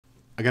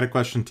I got a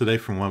question today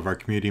from one of our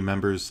community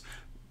members,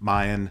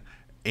 Myan,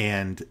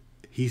 and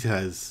he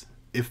says,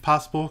 if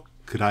possible,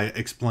 could I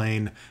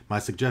explain my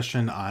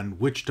suggestion on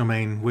which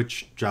domain,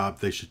 which job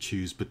they should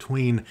choose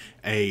between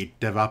a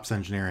DevOps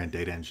engineer and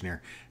data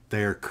engineer?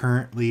 They are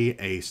currently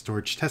a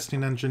storage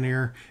testing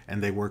engineer,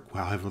 and they work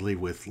heavily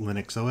with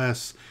Linux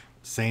OS,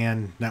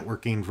 SAN,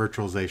 networking,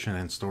 virtualization,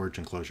 and storage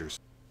enclosures.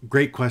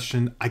 Great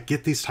question. I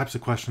get these types of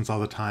questions all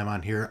the time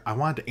on here. I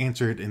wanted to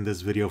answer it in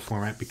this video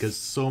format because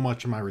so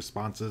many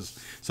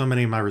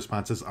of my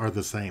responses are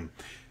the same.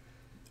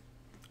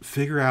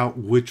 Figure out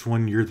which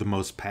one you're the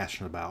most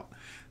passionate about.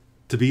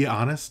 To be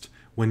honest,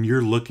 when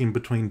you're looking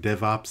between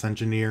DevOps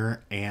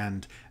engineer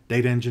and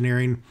data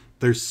engineering,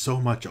 there's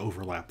so much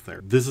overlap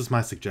there. This is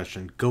my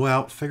suggestion. Go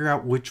out, figure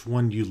out which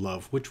one you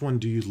love. Which one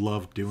do you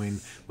love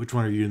doing? Which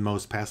one are you the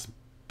most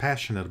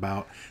passionate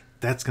about?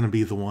 That's going to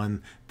be the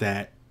one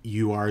that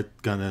you are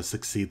gonna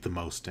succeed the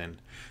most in.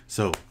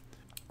 So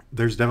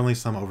there's definitely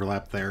some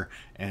overlap there,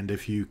 and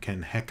if you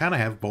can kind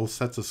of have both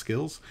sets of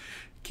skills,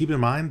 keep in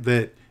mind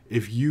that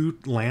if you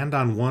land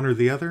on one or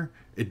the other,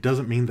 it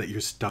doesn't mean that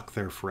you're stuck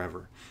there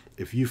forever.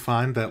 If you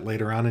find that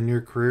later on in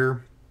your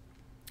career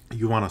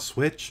you want to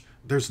switch,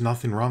 there's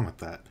nothing wrong with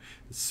that.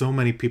 So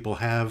many people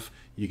have.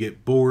 You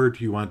get bored,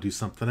 you want to do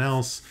something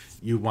else,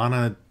 you want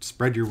to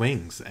spread your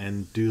wings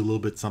and do a little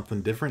bit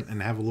something different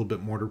and have a little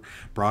bit more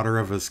broader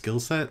of a skill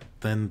set,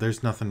 then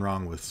there's nothing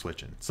wrong with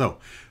switching. So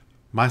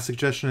my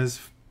suggestion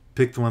is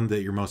pick the one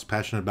that you're most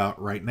passionate about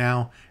right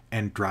now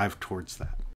and drive towards that.